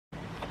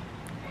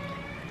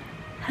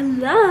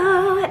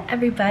Hello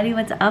everybody,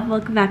 what's up?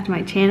 Welcome back to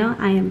my channel.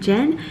 I am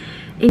Jen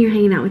and you're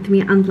hanging out with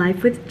me on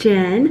Life with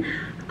Jen.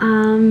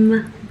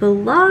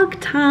 Vlog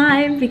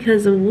time,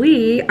 because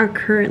I'm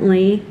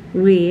currently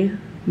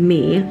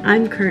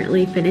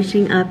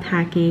finishing up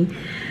packing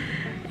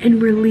and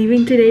we're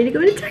leaving today to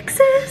go to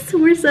Texas.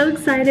 We're so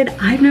excited.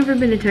 I've never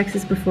been to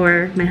Texas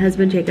before. My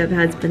husband Jacob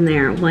has been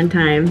there one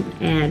time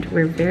and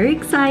we're very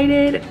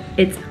excited.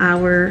 It's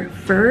our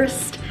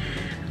first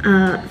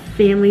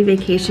family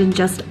vacation,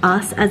 just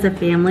us as a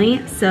family.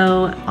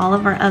 So all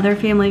of our other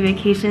family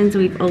vacations,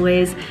 we've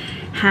always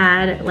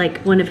had like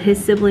one of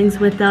his siblings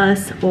with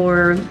us,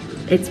 or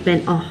it's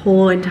been a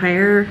whole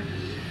entire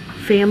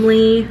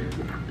family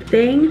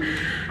thing.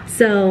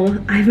 So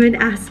I've been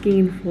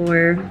asking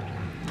for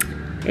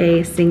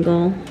a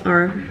single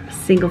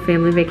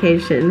family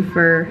vacation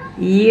for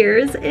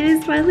years. It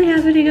is finally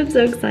happening. I'm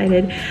so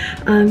excited.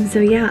 So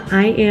yeah,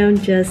 I am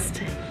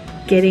just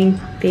getting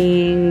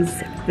things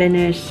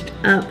finished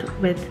up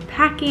with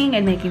packing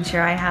and making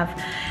sure I have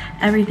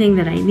everything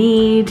that I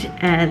need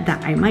and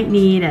that I might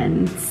need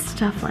and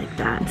stuff like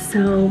that.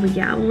 So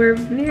yeah, we're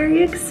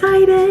very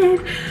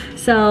excited.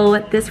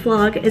 So this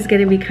vlog is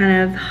gonna be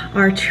kind of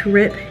our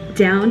trip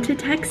down to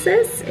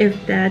Texas,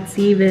 if that's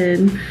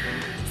even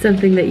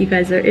something that you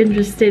guys are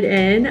interested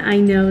in.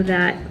 I know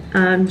that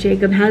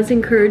Jacob has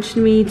encouraged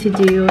me to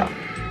do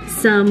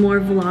some more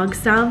vlog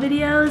style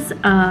videos,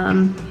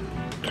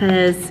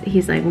 because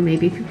he's like, well,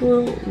 maybe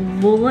people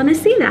will want to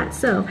see that.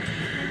 So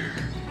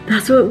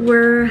that's what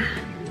we're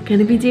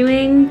gonna be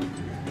doing.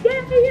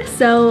 Yay!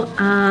 So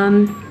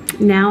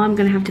now I'm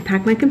gonna have to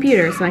pack my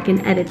computer so I can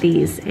edit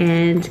these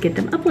and get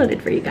them uploaded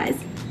for you guys.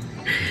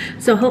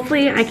 So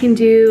hopefully I can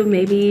do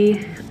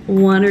maybe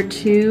 1 or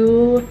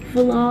 2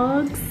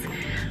 vlogs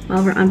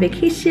while we're on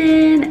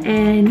vacation.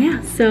 And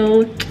yeah,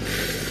 so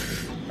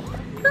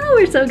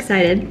we're so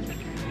excited.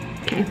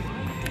 Okay.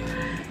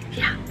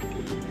 Yeah.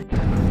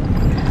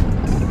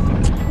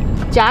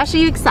 Josh, are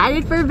you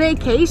excited for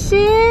vacation?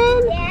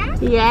 Yeah.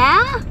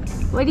 Yeah?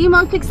 What are you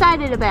most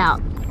excited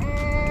about?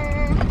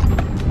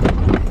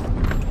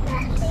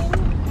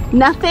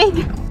 Nothing.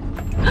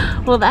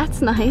 Nothing? Well,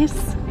 that's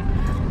nice.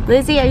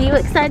 Lizzie, are you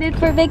excited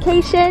for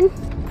vacation?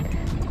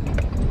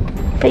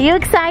 Are you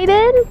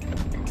excited?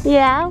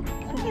 Yeah.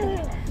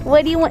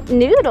 What do you want?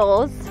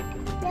 Noodles?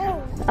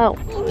 No. Oh.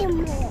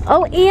 Animals.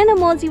 Oh,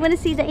 animals. You want to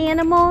see the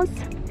animals?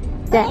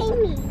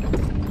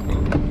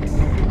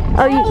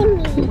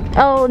 Oh,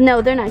 oh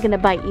no, they're not gonna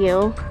bite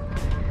you.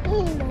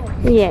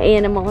 Animals. Yeah,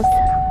 animals.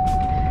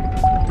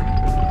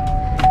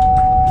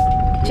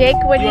 Jake,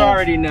 what do you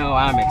already know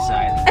I'm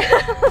excited.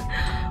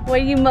 What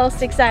are you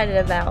most excited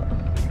about?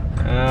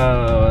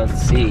 Oh, let's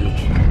see.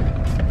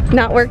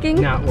 Not working?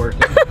 Not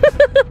working.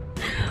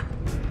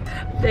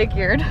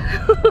 Figured.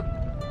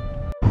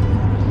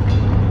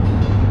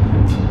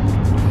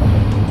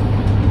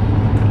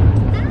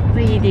 What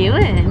are you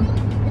doing?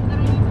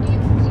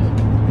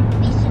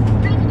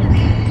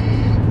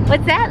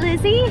 What's that,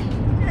 Lizzie?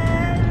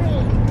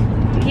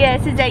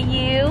 Yes, is that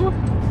you?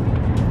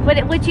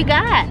 What you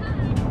got?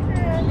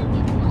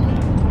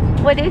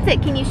 What is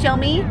it? Can you show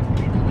me?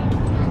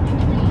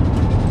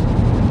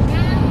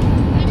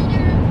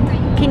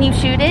 Can you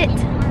shoot it?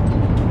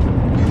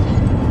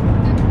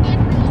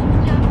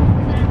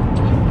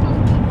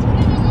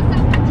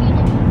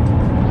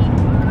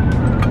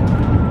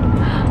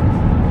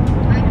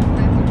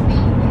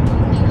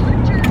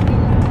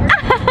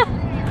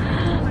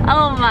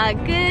 Oh my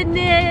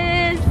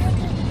goodness.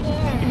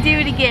 Do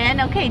it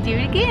again. Okay, do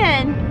it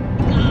again.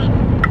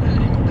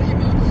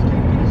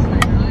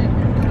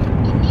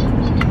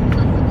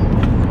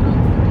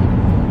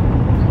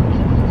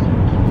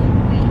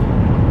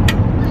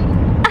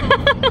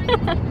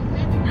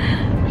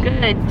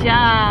 Good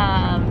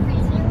job.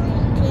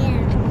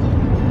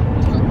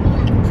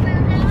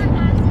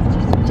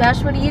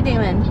 Josh, what are you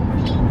doing?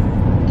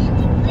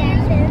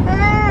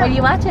 What are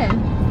you watching?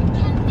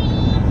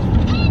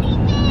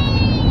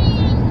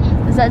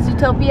 Is that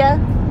Zootopia?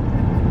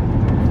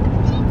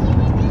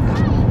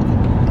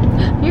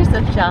 You're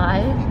so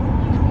shy.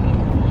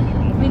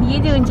 What are you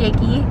doing,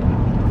 Jakey?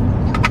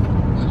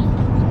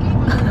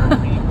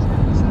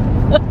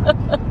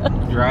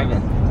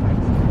 Driving.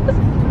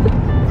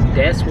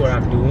 That's what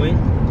I'm doing.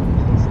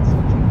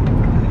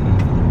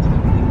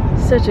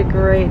 Such a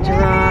great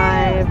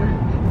drive.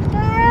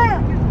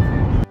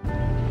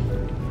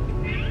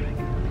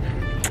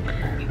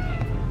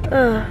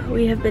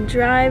 We have been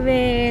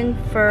driving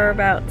for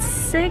about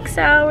 6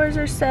 hours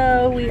or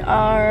so. We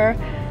are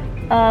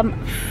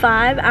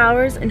 5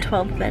 hours and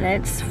 12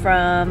 minutes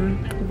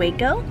from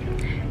Waco.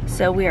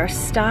 So we are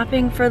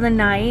stopping for the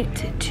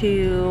night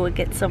to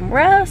get some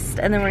rest,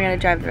 and then we're gonna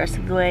drive the rest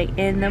of the way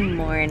in the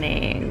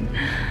morning.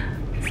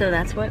 So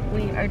that's what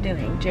we are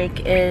doing.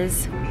 Jake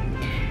is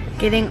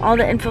getting all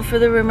the info for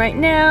the room right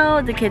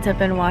now. The kids have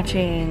been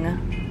watching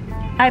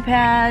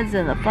iPads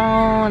and the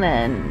phone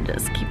and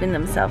just keeping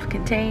them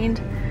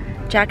self-contained.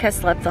 Jack has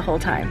slept the whole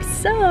time,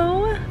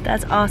 so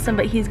that's awesome,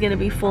 but he's gonna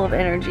be full of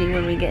energy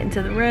when we get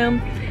into the room.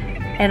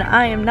 and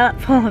I am not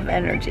full of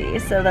energy,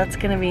 so that's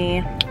gonna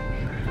be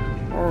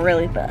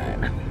really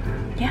fun.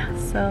 Yeah,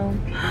 so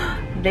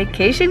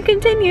vacation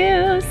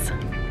continues.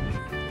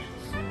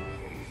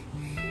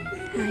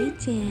 Hi,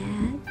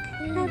 Jack.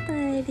 Hi,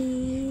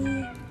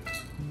 buddy.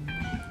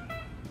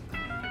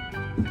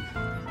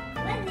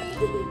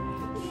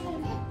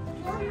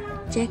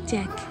 Jack,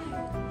 Jack.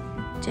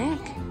 Jack.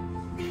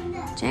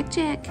 Jack,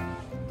 Jack.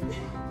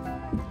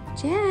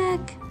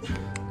 Jack.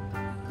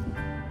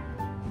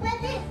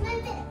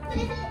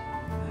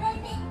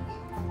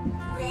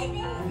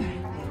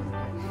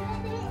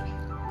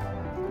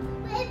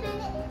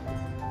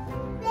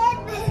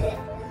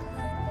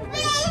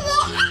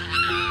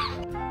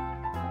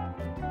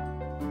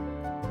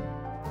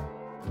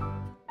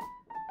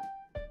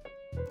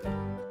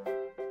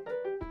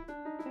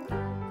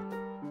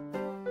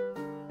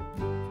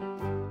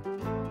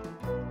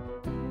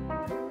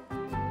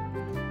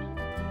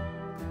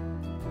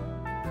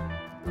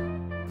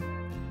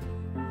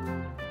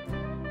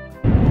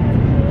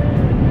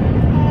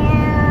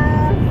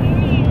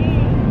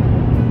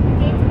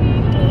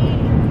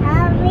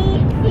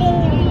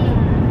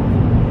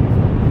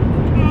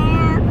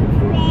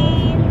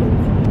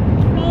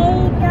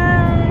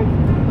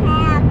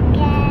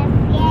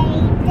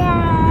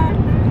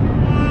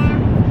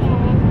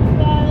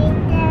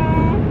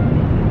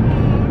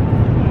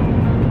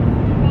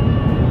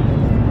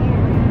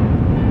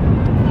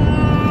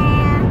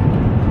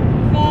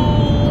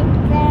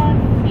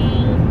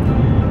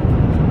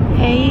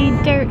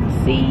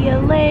 See you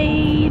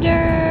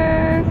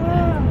later.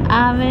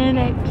 I'm an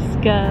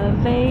excavator.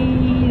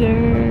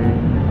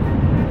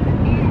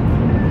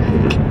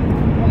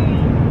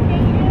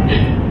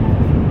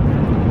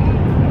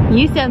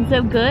 You sound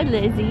so good,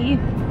 Lizzie.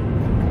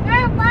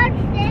 Now watch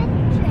this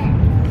trick.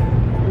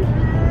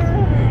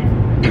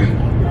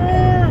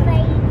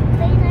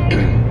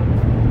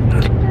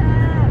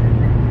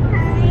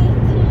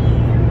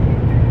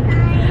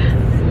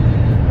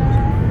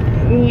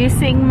 You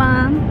sing,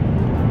 Mom?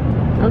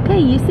 Okay,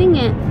 you sing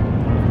it.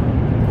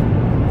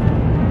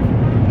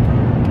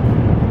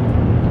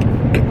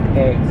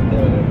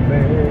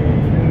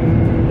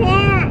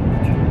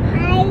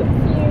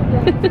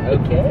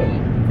 Okay.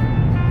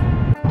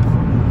 I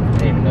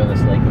didn't even know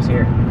this lake was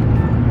here.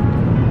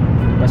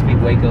 Must be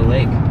Waco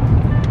Lake.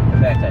 In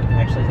fact, I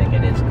actually think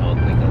it is called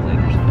Waco Lake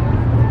or something.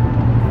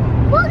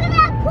 Look at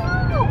that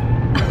pool!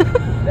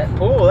 That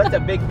pool, that's a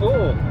big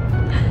pool.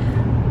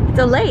 It's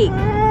a lake.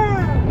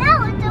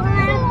 No, it's a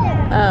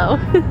pool. Oh.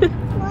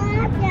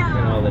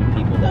 And all them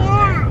people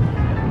down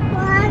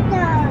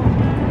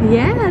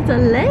Yeah, it's a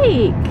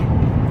lake.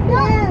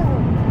 No,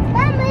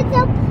 Mom, it's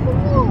a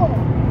pool.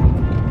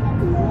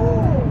 No,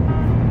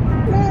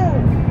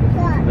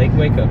 there. Lake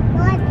Waco.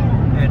 water.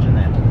 Imagine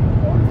that.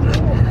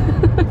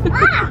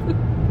 Ah!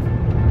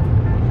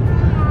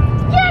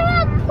 You're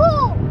a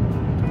pool.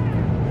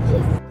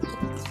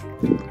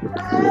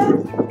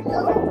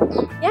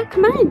 Yeah,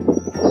 come on.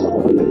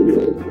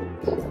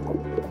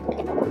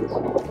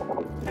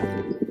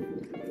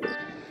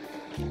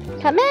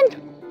 Come in.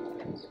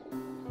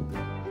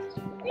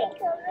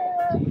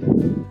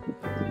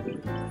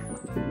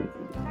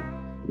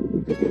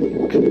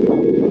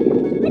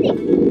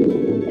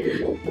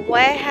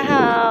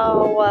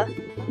 Wow.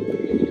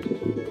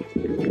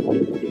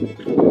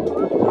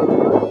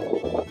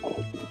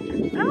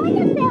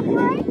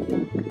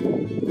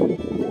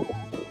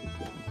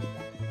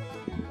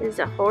 There's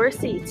a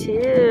horsey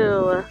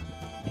too.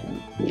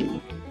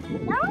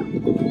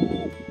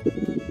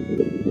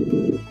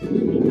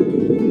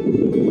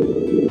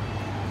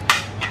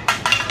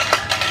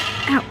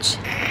 Ouch.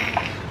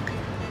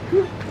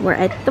 We're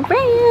at the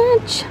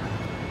ranch.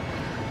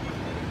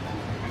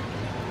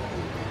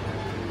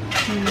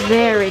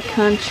 Very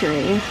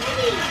country.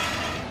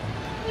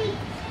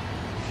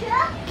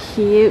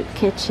 Cute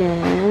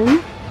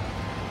kitchen.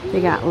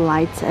 They got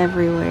lights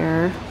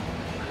everywhere.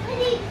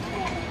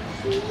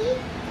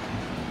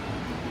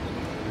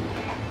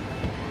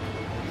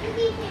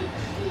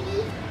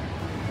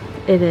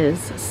 It is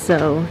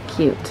so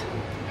cute.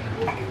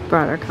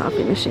 Brought our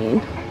coffee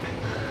machine.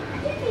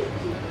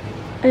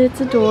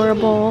 It's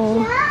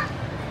adorable.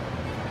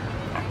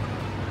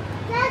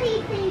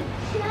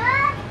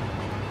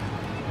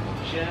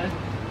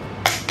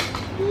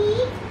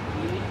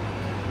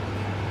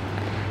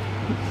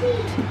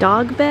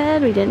 Dog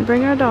bed. We didn't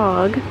bring our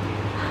dog.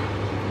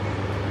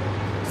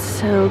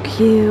 So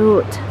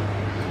cute.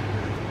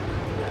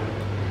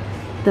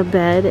 The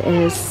bed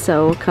is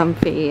so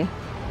comfy.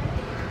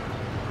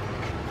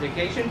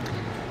 Vacation?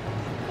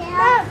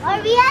 Yeah.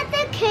 Are we at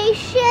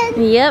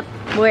vacation? Yep,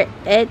 we're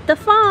at the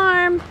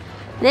farm.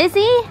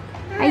 Lizzie,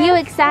 are you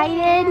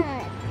excited?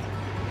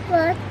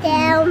 Look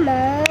down,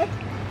 Mom.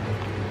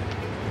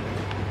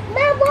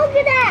 Mom, look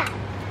at that.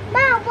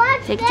 Mom,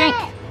 watch Take a this. drink.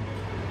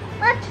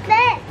 Watch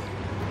this.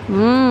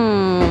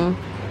 Mmm.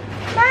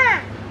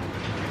 Mom,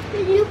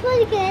 did you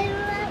put a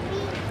camera at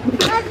me?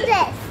 Watch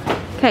this.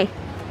 Okay.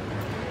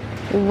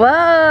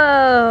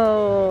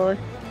 Whoa.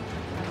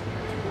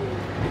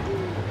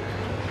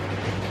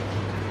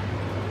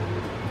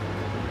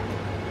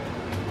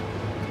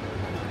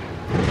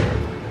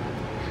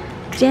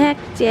 Jack,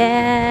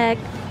 Jack.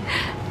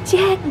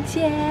 Jack,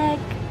 Jack.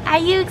 Are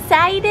you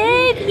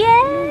excited?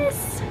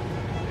 Yes.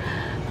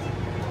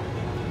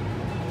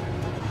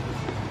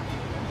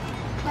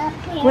 Up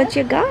here. What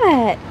you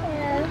got?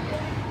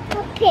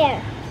 Up here.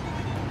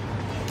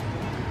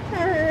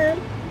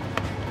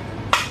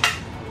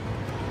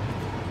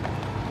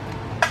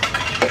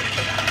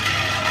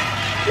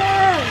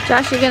 Mom.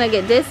 Josh, you're gonna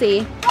get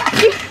dizzy.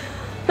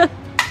 Mom.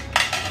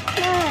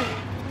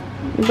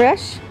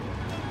 Brush.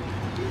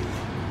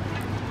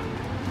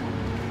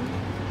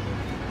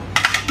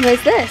 What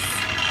is this?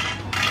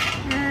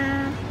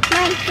 My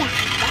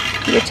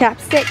chapstick. Your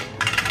chapstick.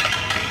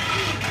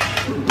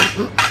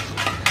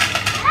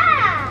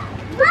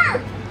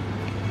 Mom.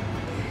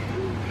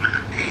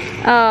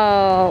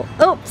 Oh,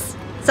 oops.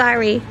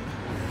 Sorry.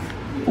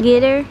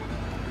 Get her.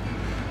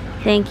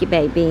 Thank you,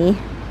 baby.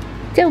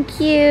 So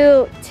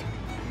cute.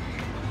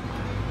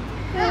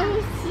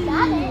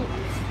 Got it.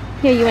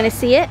 Here, you want to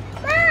see it?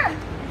 Mom.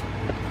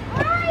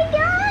 Oh my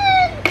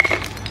God.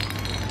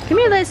 Come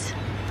here, Liz.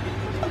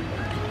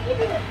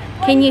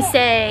 Can you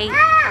say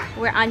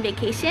we're on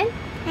vacation?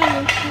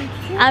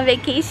 On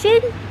vacation?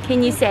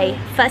 Can you say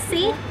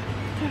fussy,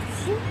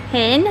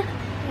 hen,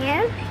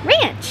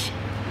 ranch?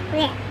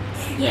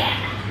 Yeah.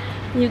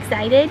 You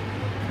excited?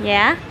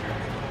 Yeah.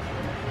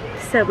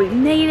 So we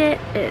made it.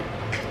 It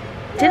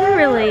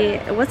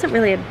wasn't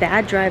really a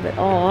bad drive at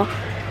all.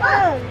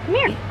 Come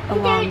here. A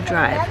long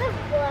drive.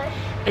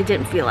 It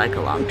didn't feel like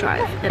a long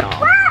drive at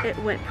all. It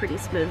went pretty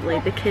smoothly.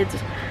 The kids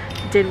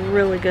did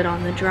really good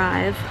on the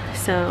drive.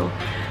 So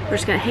we're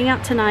just gonna hang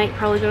out tonight,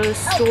 probably go to the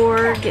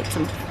store, get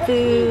some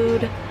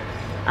food,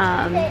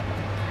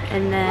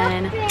 and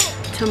then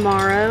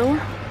tomorrow,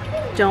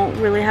 don't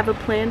really have a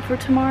plan for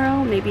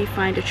tomorrow. Maybe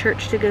find a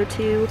church to go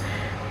to,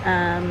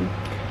 and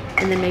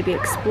then maybe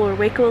explore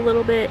Waco a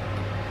little bit.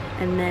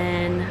 And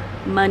then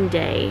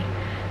Monday,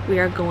 we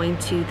are going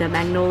to the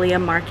Magnolia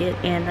Market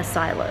and the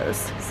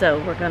Silos.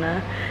 So we're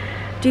gonna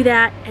do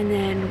that, and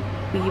then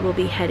we will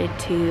be headed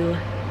to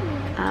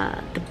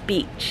the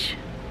beach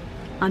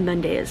on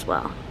Monday as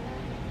well.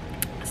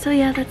 So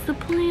yeah, that's the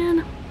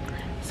plan.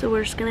 So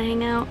we're just gonna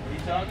hang out. Are you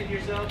talking to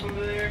yourself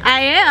over there?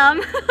 I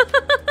am.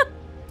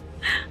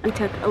 We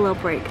took a little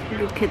break.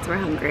 The kids were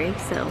hungry,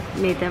 so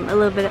made them a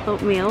little bit of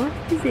oatmeal.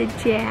 Is it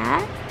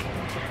Jack?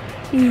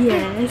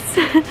 Yes.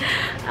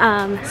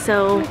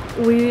 So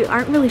we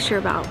aren't really sure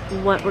about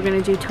what we're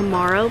gonna do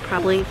tomorrow.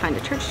 Probably find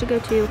a church to go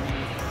to,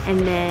 and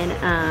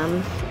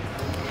then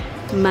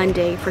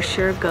Monday for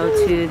sure go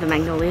to the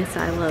Magnolia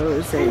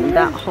Silos and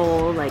that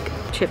whole like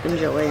Chip and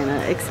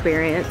Joanna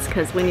experience,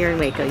 because when you're in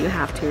Waco you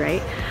have to,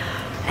 right?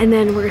 And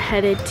then we're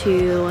headed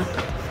to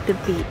the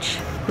beach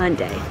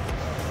Monday.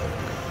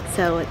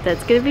 So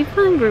that's gonna be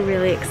fun. We're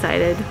really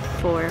excited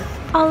for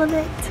all of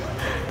it.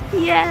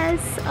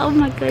 Yes. Oh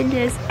my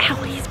goodness.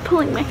 Ow, he's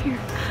pulling my hair.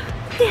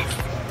 Yes.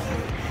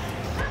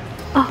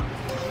 Oh.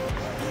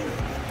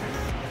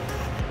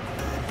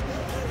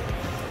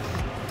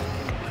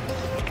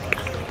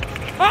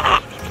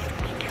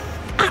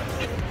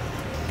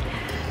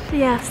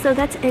 Yeah, so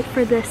that's it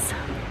for this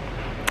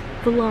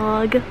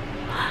vlog.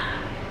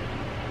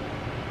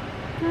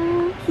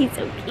 Oh, he's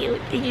so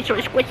cute. Did you sort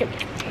of squish him?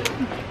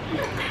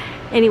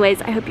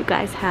 Anyways, I hope you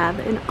guys have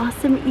an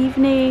awesome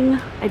evening.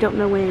 I don't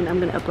know when I'm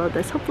gonna upload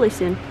this, hopefully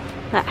soon.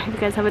 But I hope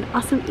you guys have an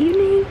awesome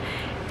evening,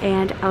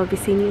 and I'll be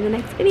seeing you in the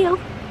next video.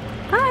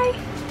 Bye!